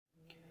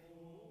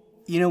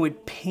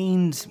It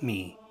pains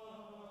me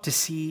to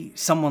see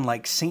someone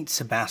like Saint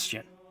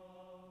Sebastian,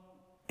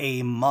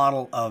 a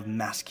model of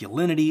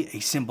masculinity, a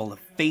symbol of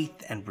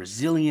faith and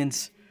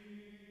resilience,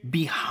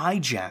 be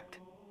hijacked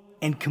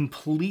and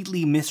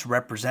completely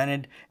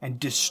misrepresented and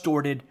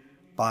distorted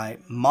by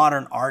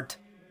modern art,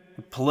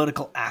 and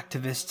political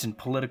activists, and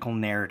political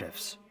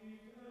narratives.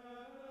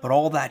 But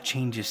all that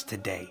changes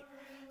today.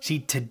 See,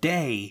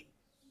 today,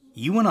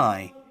 you and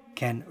I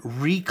can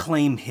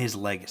reclaim his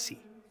legacy.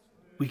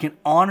 We can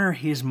honor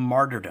his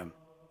martyrdom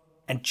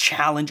and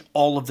challenge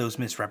all of those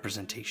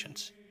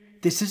misrepresentations.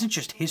 This isn't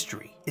just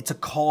history, it's a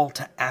call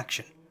to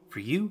action for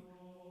you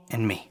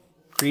and me.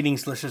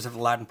 Greetings, listeners of the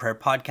Latin Prayer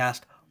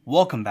Podcast.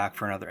 Welcome back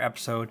for another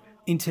episode.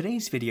 In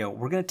today's video,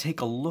 we're going to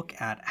take a look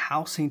at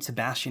how St.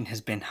 Sebastian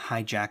has been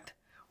hijacked,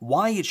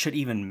 why it should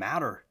even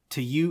matter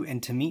to you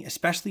and to me,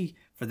 especially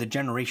for the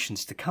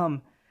generations to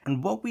come,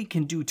 and what we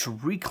can do to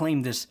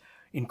reclaim this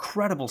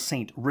incredible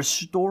saint,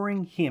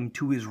 restoring him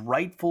to his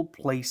rightful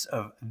place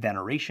of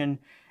veneration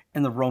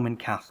in the Roman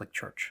Catholic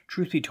Church.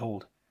 Truth be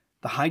told,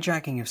 the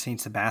hijacking of St.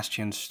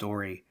 Sebastian's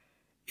story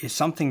is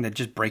something that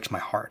just breaks my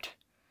heart.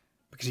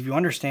 Because if you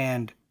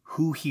understand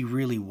who he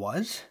really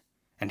was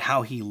and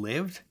how he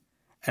lived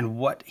and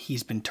what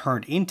he's been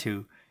turned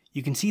into,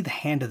 you can see the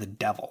hand of the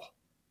devil,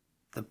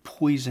 the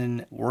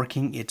poison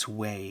working its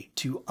way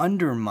to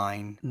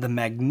undermine the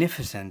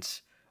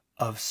magnificence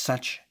of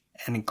such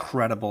an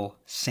incredible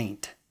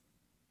saint.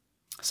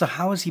 So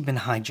how has he been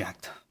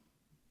hijacked?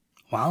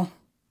 Well,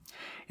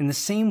 in the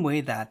same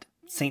way that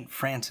St.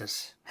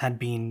 Francis had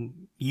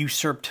been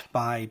usurped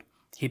by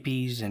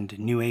hippies and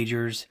New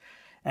Agers,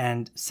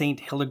 and St.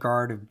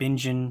 Hildegard of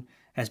Bingen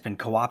has been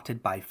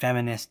co-opted by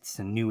feminists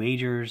and New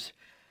Agers,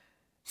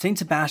 St.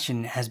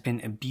 Sebastian has been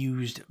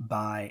abused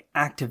by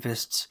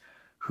activists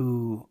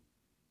who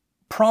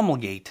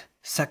promulgate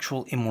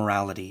sexual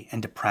immorality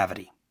and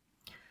depravity.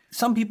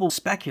 Some people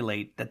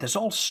speculate that this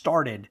all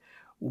started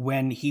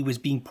when he was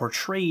being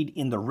portrayed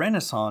in the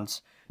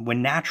Renaissance,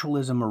 when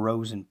naturalism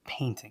arose in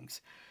paintings.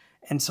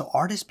 And so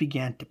artists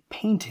began to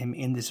paint him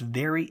in this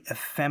very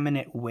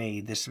effeminate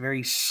way, this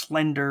very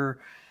slender,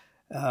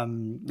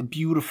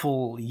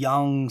 beautiful,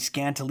 young,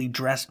 scantily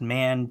dressed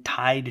man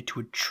tied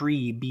to a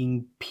tree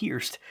being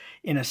pierced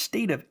in a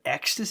state of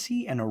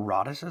ecstasy and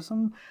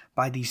eroticism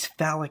by these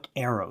phallic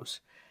arrows.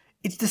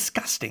 It's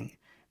disgusting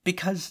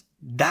because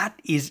that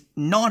is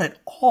not at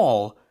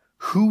all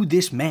who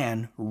this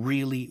man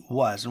really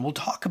was. And we'll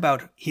talk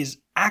about his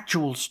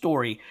actual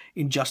story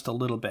in just a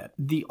little bit.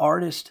 The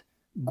artist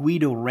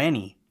Guido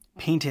Reni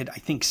painted, I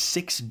think,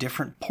 6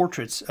 different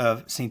portraits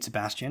of St.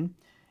 Sebastian,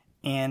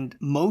 and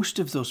most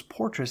of those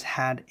portraits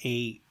had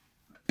a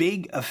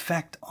big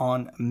effect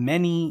on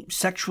many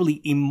sexually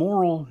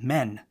immoral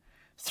men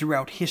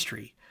throughout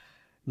history,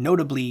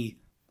 notably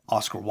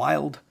Oscar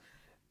Wilde,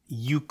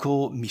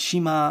 Yuko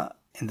Mishima,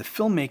 and the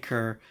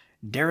filmmaker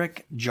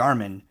Derek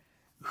Jarman,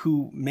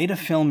 who made a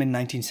film in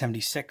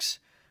 1976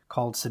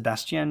 called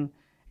Sebastian,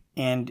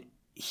 and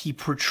he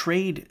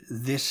portrayed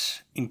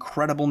this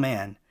incredible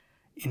man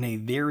in a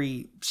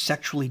very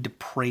sexually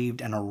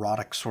depraved and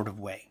erotic sort of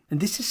way. And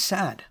this is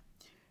sad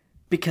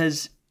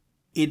because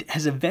it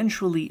has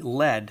eventually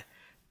led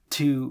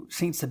to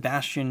St.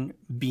 Sebastian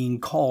being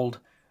called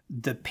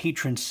the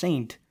patron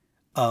saint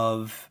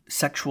of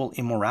sexual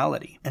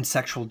immorality and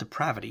sexual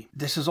depravity.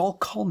 This is all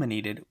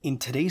culminated in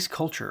today's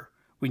culture.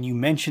 When you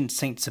mention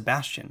St.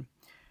 Sebastian,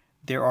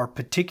 there are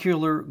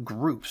particular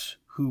groups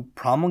who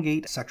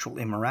promulgate sexual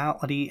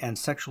immorality and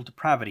sexual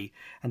depravity,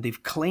 and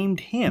they've claimed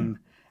him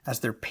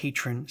as their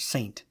patron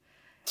saint.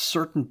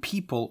 Certain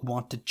people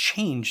want to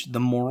change the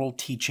moral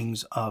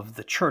teachings of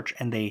the church,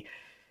 and they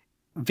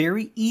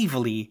very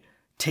evilly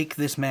take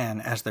this man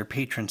as their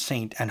patron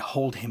saint and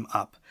hold him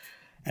up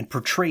and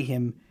portray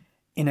him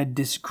in a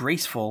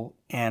disgraceful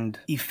and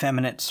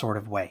effeminate sort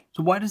of way.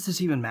 So why does this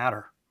even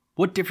matter?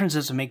 What difference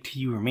does it make to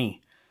you or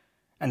me?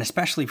 And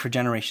especially for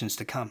generations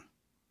to come.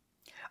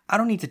 I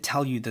don't need to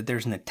tell you that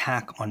there's an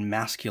attack on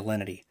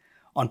masculinity,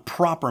 on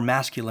proper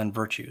masculine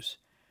virtues.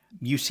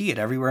 You see it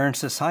everywhere in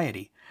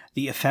society.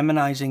 The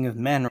effeminizing of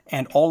men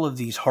and all of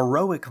these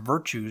heroic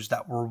virtues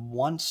that were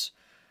once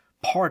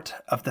part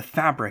of the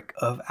fabric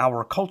of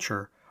our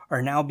culture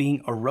are now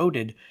being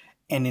eroded,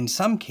 and in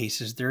some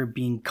cases they're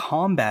being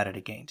combated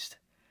against.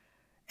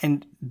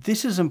 And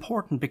this is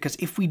important because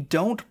if we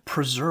don't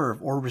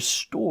preserve or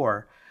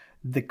restore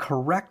the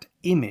correct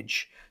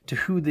image to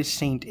who this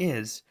saint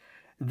is,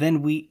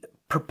 then we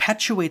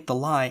perpetuate the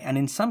lie and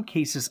in some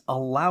cases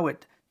allow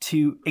it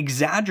to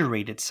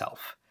exaggerate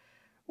itself.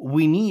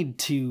 We need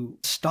to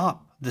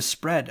stop the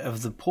spread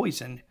of the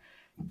poison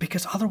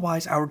because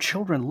otherwise our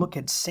children look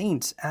at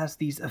saints as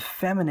these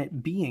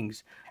effeminate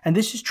beings. And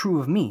this is true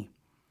of me.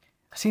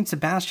 Saint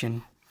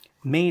Sebastian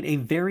made a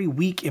very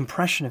weak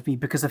impression of me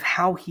because of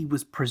how he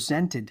was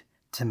presented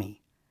to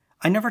me.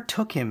 I never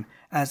took him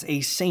as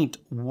a saint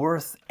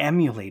worth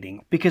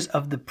emulating because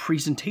of the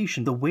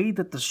presentation. The way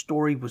that the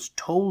story was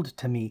told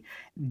to me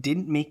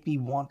didn't make me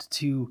want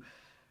to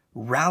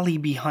rally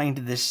behind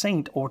this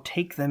saint or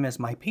take them as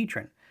my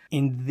patron.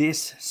 In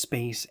this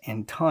space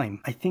and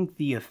time, I think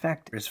the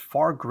effect is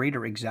far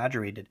greater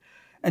exaggerated.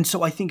 And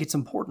so I think it's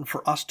important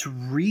for us to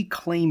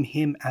reclaim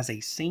him as a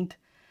saint,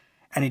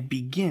 and it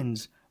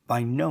begins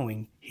by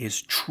knowing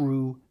his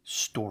true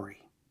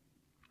story.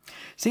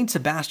 Saint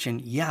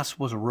Sebastian, yes,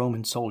 was a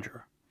Roman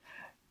soldier.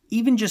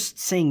 Even just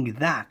saying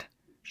that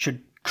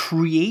should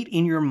create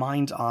in your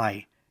mind's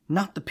eye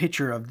not the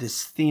picture of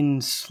this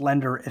thin,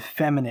 slender,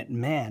 effeminate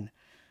man,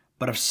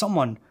 but of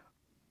someone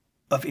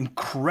of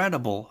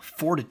incredible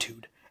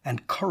fortitude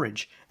and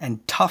courage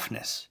and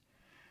toughness.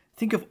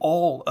 Think of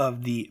all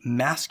of the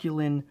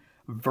masculine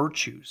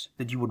virtues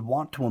that you would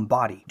want to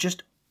embody,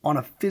 just on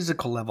a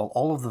physical level,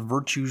 all of the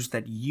virtues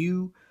that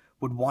you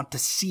would want to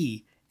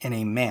see in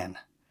a man.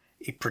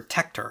 A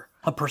protector,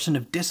 a person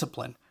of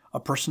discipline, a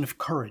person of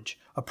courage,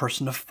 a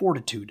person of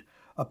fortitude,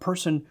 a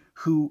person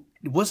who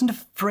wasn't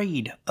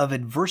afraid of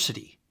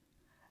adversity.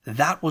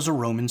 That was a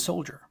Roman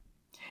soldier.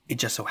 It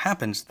just so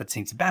happens that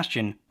St.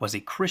 Sebastian was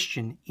a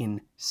Christian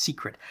in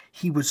secret.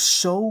 He was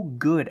so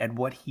good at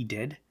what he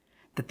did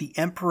that the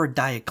Emperor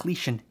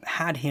Diocletian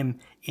had him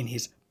in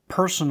his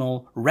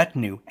personal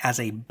retinue as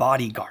a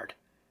bodyguard.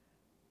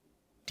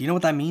 Do you know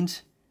what that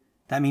means?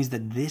 That means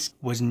that this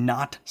was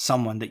not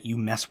someone that you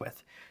mess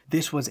with.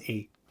 This was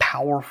a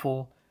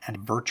powerful and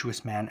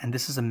virtuous man, and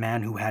this is a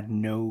man who had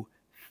no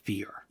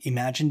fear.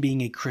 Imagine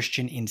being a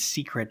Christian in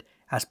secret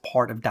as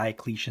part of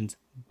Diocletian's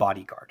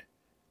bodyguard.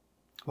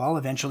 Well,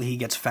 eventually he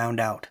gets found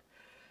out.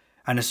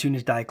 And as soon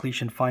as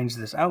Diocletian finds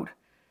this out,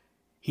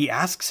 he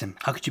asks him,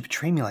 "How could you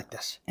betray me like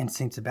this?" And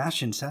St.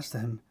 Sebastian says to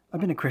him,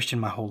 "I've been a Christian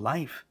my whole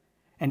life,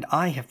 and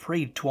I have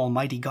prayed to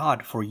Almighty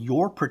God for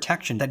your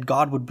protection, that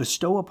God would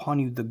bestow upon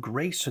you the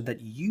grace so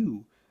that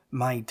you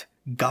might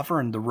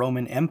govern the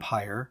Roman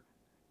Empire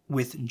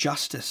with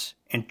justice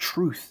and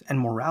truth and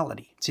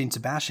morality." St.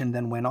 Sebastian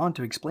then went on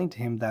to explain to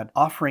him that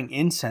offering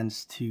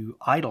incense to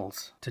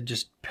idols, to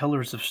just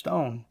pillars of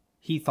stone,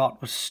 he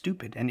thought was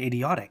stupid and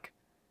idiotic.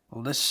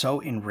 Well, this so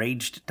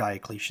enraged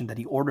Diocletian that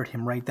he ordered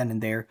him right then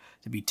and there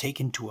to be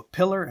taken to a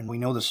pillar, and we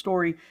know the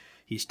story.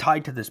 He's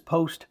tied to this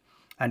post,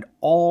 and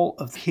all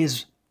of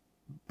his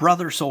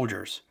brother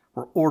soldiers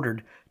were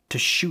ordered to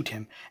shoot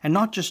him, and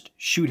not just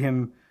shoot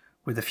him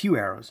with a few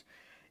arrows.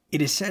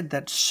 It is said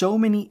that so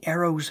many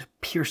arrows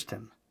pierced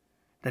him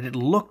that it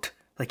looked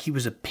like he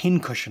was a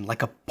pincushion,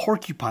 like a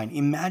porcupine.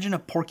 Imagine a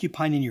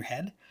porcupine in your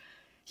head.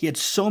 He had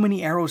so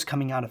many arrows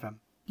coming out of him.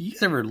 You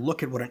guys ever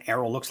look at what an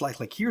arrow looks like?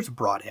 Like, here's a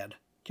broadhead.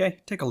 Okay,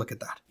 take a look at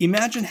that.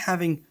 Imagine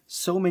having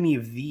so many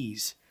of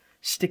these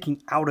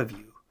sticking out of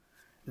you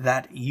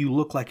that you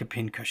look like a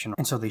pincushion.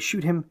 And so they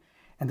shoot him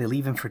and they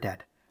leave him for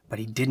dead. But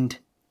he didn't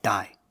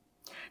die.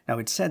 Now,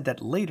 it's said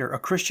that later a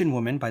Christian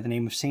woman by the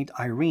name of Saint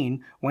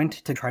Irene went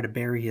to try to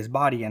bury his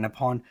body, and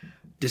upon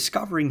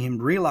discovering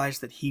him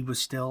realized that he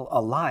was still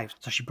alive.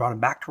 So she brought him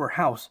back to her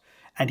house,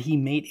 and he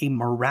made a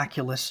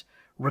miraculous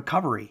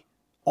recovery.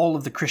 All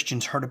of the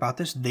Christians heard about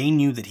this. They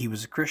knew that he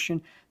was a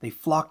Christian. They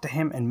flocked to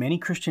him, and many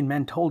Christian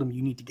men told him,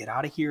 "You need to get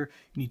out of here.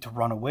 You need to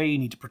run away. You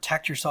need to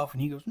protect yourself."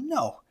 And he goes,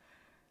 "No,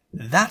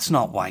 that's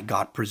not why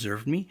God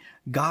preserved me.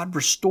 God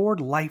restored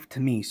life to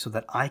me so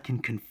that I can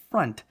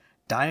confront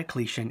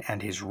Diocletian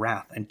and his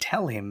wrath and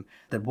tell him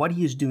that what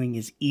he is doing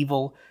is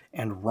evil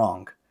and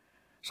wrong."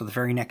 So the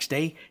very next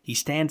day, he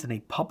stands in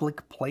a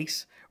public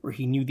place where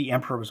he knew the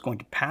emperor was going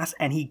to pass,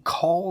 and he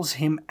calls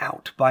him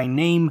out by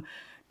name.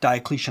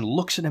 Diocletian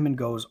looks at him and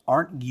goes,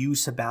 "Aren't you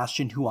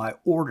Sebastian, who I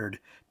ordered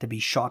to be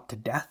shot to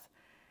death?"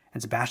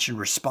 And Sebastian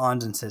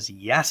responds and says,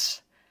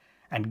 "Yes,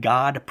 and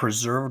God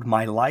preserved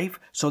my life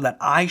so that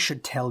I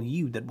should tell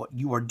you that what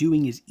you are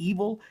doing is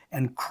evil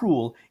and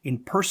cruel in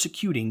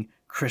persecuting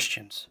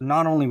Christians."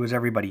 Not only was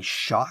everybody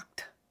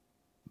shocked,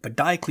 but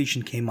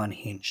Diocletian came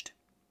unhinged.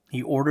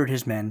 He ordered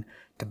his men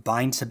to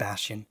bind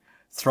Sebastian,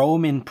 throw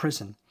him in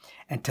prison,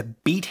 and to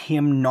beat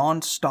him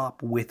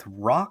nonstop with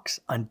rocks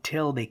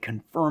until they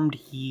confirmed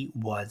he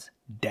was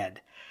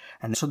dead.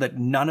 And so that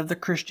none of the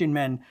Christian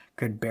men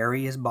could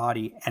bury his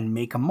body and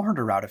make a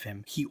martyr out of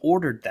him, he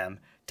ordered them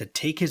to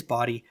take his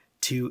body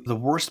to the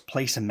worst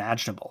place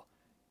imaginable,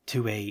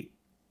 to a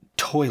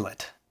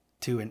toilet,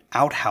 to an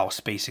outhouse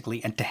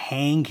basically, and to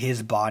hang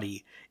his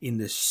body in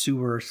this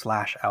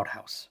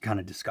sewer/outhouse. Kind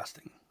of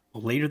disgusting.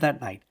 Later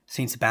that night,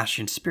 St.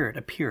 Sebastian's spirit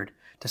appeared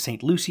to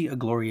St. Lucy, a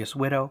glorious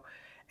widow,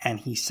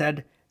 and he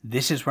said,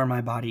 "This is where my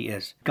body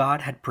is."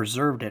 God had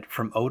preserved it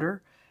from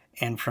odor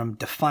and from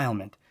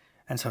defilement,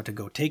 and so to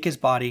go take his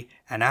body,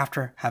 and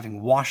after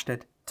having washed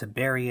it, to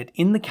bury it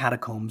in the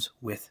catacombs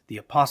with the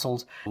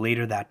apostles.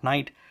 Later that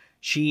night,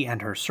 she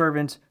and her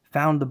servants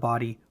found the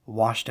body,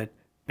 washed it,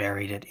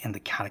 buried it in the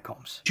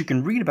catacombs. You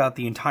can read about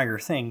the entire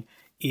thing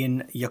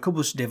in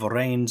Jacobus de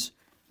Voren's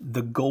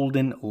The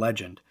Golden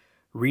Legend,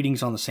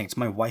 Readings on the Saints.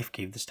 My wife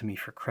gave this to me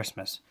for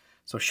Christmas.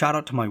 So shout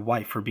out to my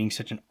wife for being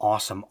such an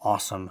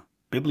awesome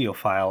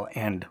bibliophile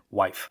and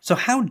wife. So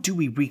how do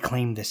we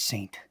reclaim this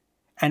saint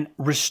and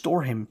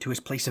restore him to his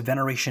place of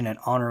veneration and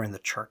honor in the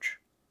church?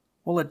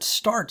 Well, it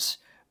starts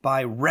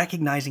by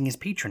recognizing his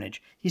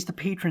patronage. He's the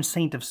patron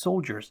saint of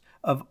soldiers,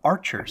 of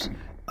archers,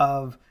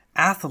 of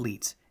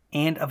athletes,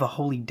 and of a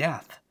holy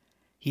death.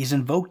 He is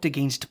invoked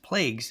against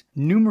plagues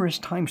numerous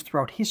times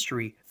throughout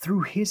history.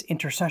 Through his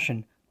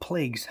intercession,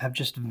 plagues have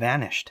just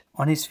vanished.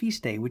 On his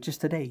feast day, which is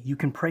today, you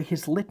can pray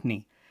his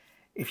litany.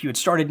 If you had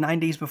started 9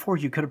 days before,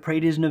 you could have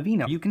prayed his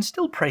novena. You can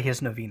still pray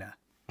his novena.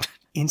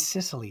 In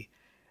Sicily,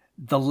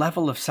 the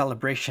level of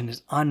celebration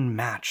is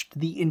unmatched.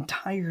 The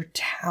entire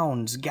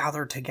towns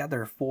gather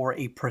together for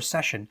a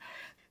procession.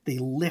 They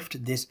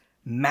lift this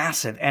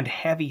massive and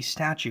heavy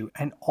statue,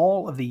 and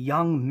all of the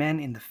young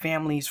men in the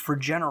families for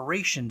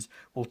generations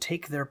will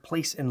take their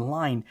place in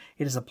line.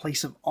 It is a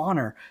place of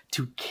honor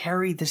to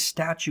carry this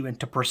statue and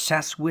to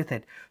process with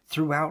it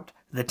throughout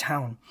the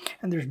town.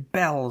 And there's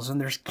bells, and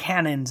there's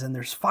cannons, and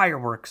there's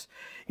fireworks.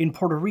 In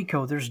Puerto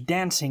Rico, there's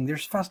dancing,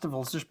 there's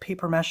festivals, there's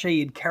paper mache.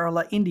 In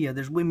Kerala, India,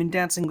 there's women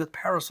dancing with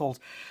parasols.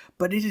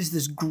 But it is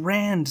this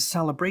grand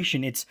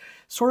celebration. It's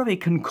sort of a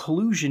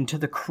conclusion to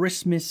the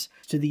Christmas,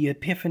 to the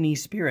Epiphany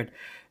spirit,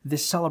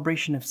 this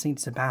celebration of Saint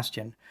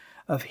Sebastian,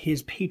 of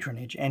his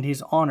patronage and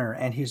his honor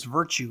and his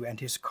virtue and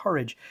his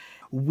courage.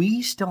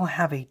 We still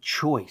have a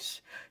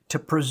choice to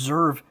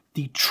preserve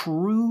the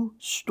true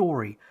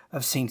story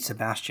of Saint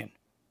Sebastian.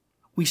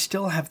 We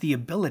still have the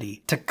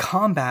ability to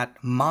combat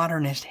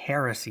modernist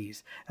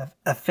heresies of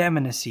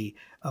effeminacy,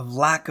 of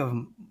lack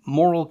of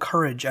moral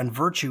courage and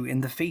virtue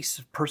in the face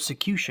of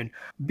persecution.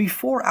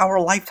 Before our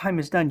lifetime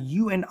is done,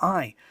 you and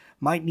I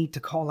might need to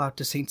call out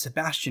to Saint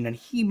Sebastian, and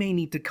he may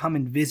need to come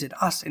and visit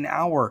us in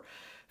our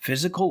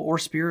physical or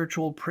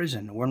spiritual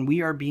prison when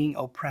we are being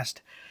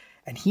oppressed.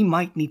 And he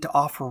might need to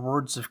offer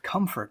words of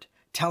comfort,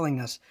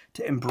 telling us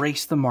to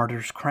embrace the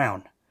martyr's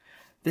crown.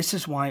 This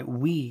is why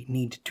we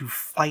need to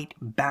fight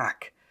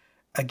back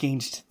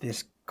against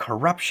this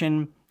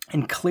corruption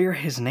and clear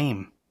his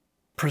name,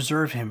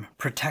 preserve him,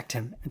 protect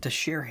him, and to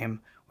share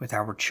him with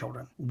our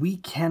children. We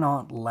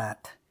cannot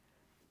let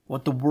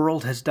what the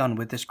world has done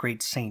with this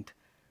great saint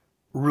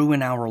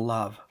ruin our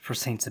love for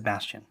Saint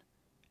Sebastian.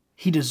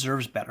 He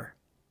deserves better,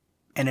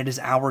 and it is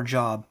our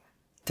job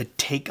to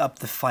take up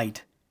the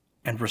fight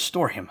and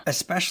restore him,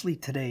 especially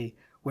today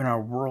when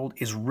our world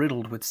is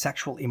riddled with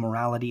sexual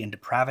immorality and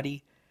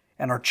depravity,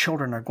 and our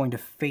children are going to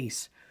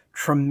face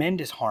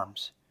tremendous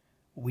harms.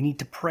 We need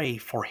to pray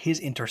for his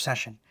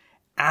intercession,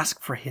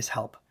 ask for his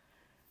help,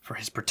 for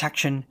his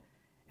protection,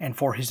 and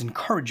for his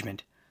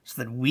encouragement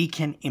so that we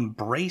can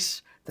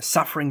embrace the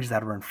sufferings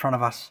that are in front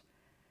of us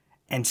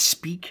and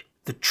speak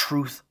the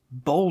truth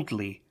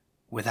boldly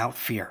without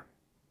fear.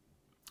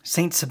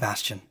 Saint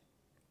Sebastian,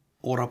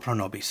 ora pro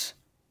nobis.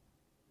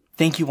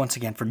 Thank you once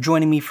again for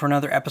joining me for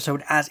another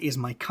episode. As is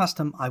my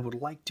custom, I would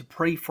like to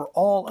pray for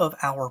all of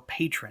our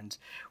patrons,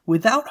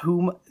 without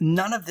whom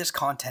none of this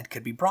content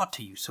could be brought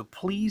to you. So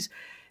please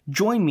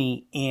join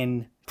me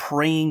in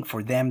praying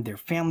for them, their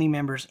family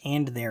members,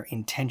 and their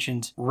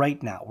intentions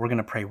right now. We're going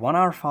to pray one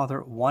Our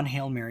Father, one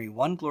Hail Mary,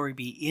 one Glory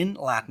Be in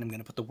Latin. I'm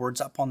going to put the words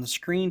up on the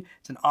screen.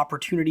 It's an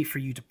opportunity for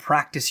you to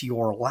practice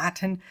your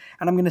Latin,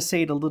 and I'm going to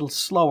say it a little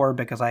slower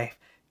because I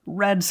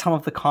read some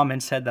of the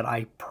comments said that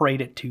I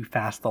prayed it too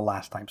fast the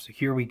last time. So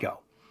here we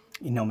go.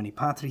 In nomine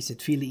Patris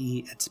et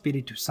Filii et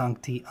Spiritus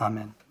Sancti.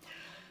 Amen.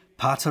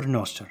 Pater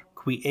noster,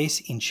 qui es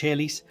in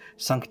celis,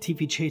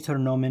 sanctificetur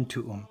nomen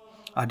tuum.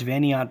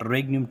 Adveniat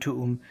regnum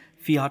tuum,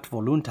 fiat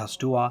voluntas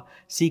tua,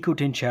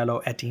 sicut in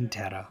cielo et in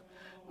terra.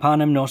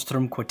 Panem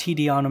nostrum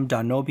quotidianum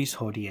da nobis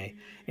hodie,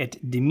 et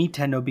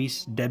dimitte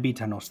nobis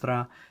debita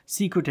nostra,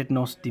 sicut et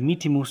nos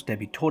dimittimus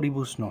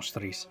debitoribus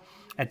nostris.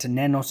 Et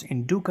ne nos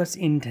inducas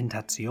in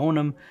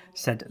tentationem,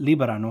 sed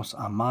libera nos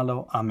a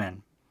malo.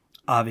 Amen.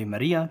 Ave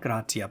Maria,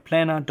 gratia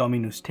plena,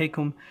 Dominus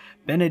tecum,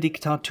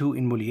 benedicta tu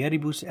in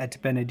mulieribus,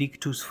 et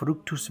benedictus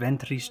fructus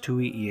ventris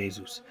tui,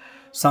 Iesus.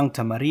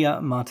 Sancta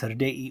Maria, Mater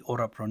Dei,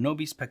 ora pro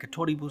nobis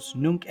peccatoribus,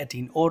 nunc et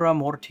in hora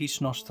mortis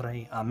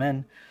nostrae.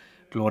 Amen.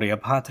 Gloria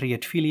Patri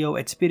et Filio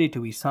et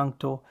Spiritui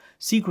Sancto,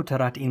 sicut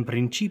erat in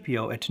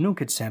principio et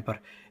nunc et semper,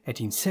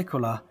 et in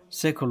saecula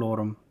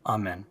saeculorum.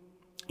 Amen.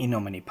 In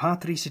nomine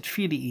Patris et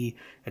Filii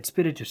et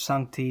Spiritus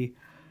Sancti.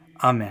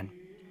 Amen.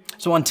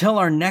 So until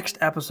our next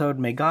episode,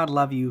 may God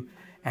love you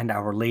and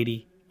Our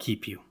Lady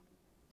keep you.